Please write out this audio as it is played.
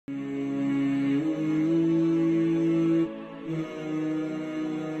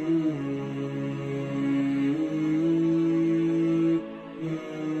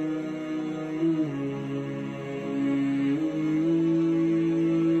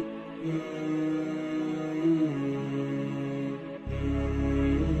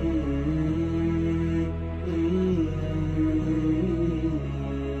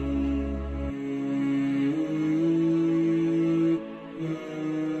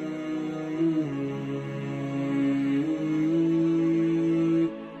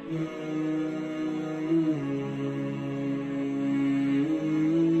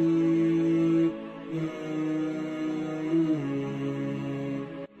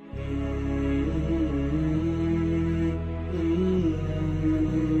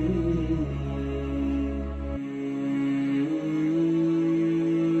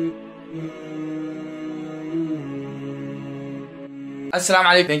Assalamu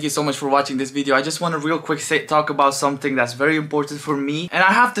alaikum. Thank you so much for watching this video. I just want to real quick talk about something that's very important for me. And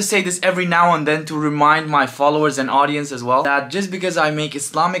I have to say this every now and then to remind my followers and audience as well, that just because I make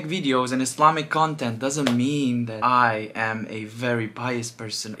Islamic videos and Islamic content doesn't mean that I am a very pious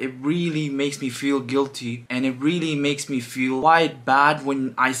person. It really makes me feel guilty, and it really makes me feel quite bad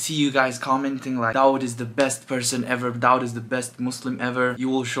when I see you guys commenting like, Dawood is the best person ever, Dawood is the best Muslim ever, you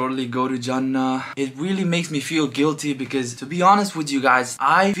will surely go to Jannah. It really makes me feel guilty because, to be honest with you guys,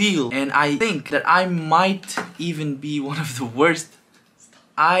 I feel and I think that I might even be one of the worst.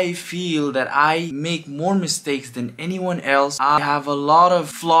 I feel that I make more mistakes than anyone else. I have a lot of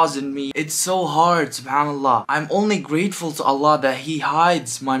flaws in me. It's so hard, subhanallah. I'm only grateful to Allah that He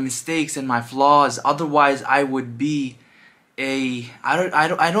hides my mistakes and my flaws. Otherwise, I would be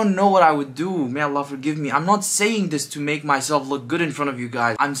I don't know what I would do. May Allah forgive me. I'm not saying this to make myself look good in front of you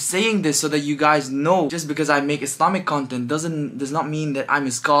guys. I'm saying this so that you guys know, just because I make Islamic content does not mean that I'm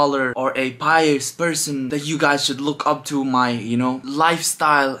a scholar or a pious person that you guys should look up to my,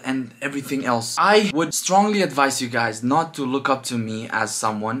 lifestyle and everything else. I would strongly advise you guys not to look up to me as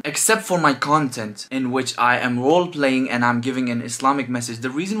someone, except for my content in which I am role playing and I'm giving an Islamic message. The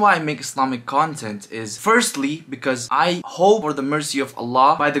reason why I make Islamic content is firstly because I hope for the mercy of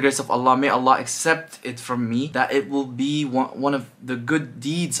Allah, by the grace of Allah, may Allah accept it from me, that it will be one of the good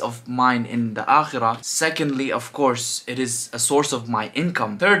deeds of mine in the akhirah. Secondly, of course, it is a source of my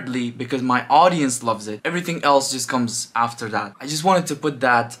income. Thirdly, because my audience loves it. Everything else just comes after that. I just wanted to put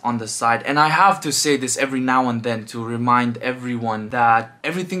that on the side, and I have to say this every now and then to remind everyone that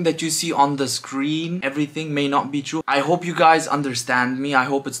everything that you see on the screen, everything may not be true. I hope you guys understand me. I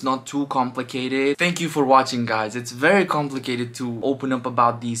hope it's not too complicated. Thank you for watching, guys. It's very complicated to open up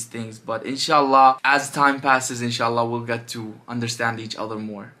about these things, but inshallah, as time passes, inshallah, we'll get to understand each other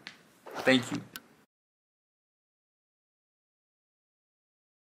more. Thank you.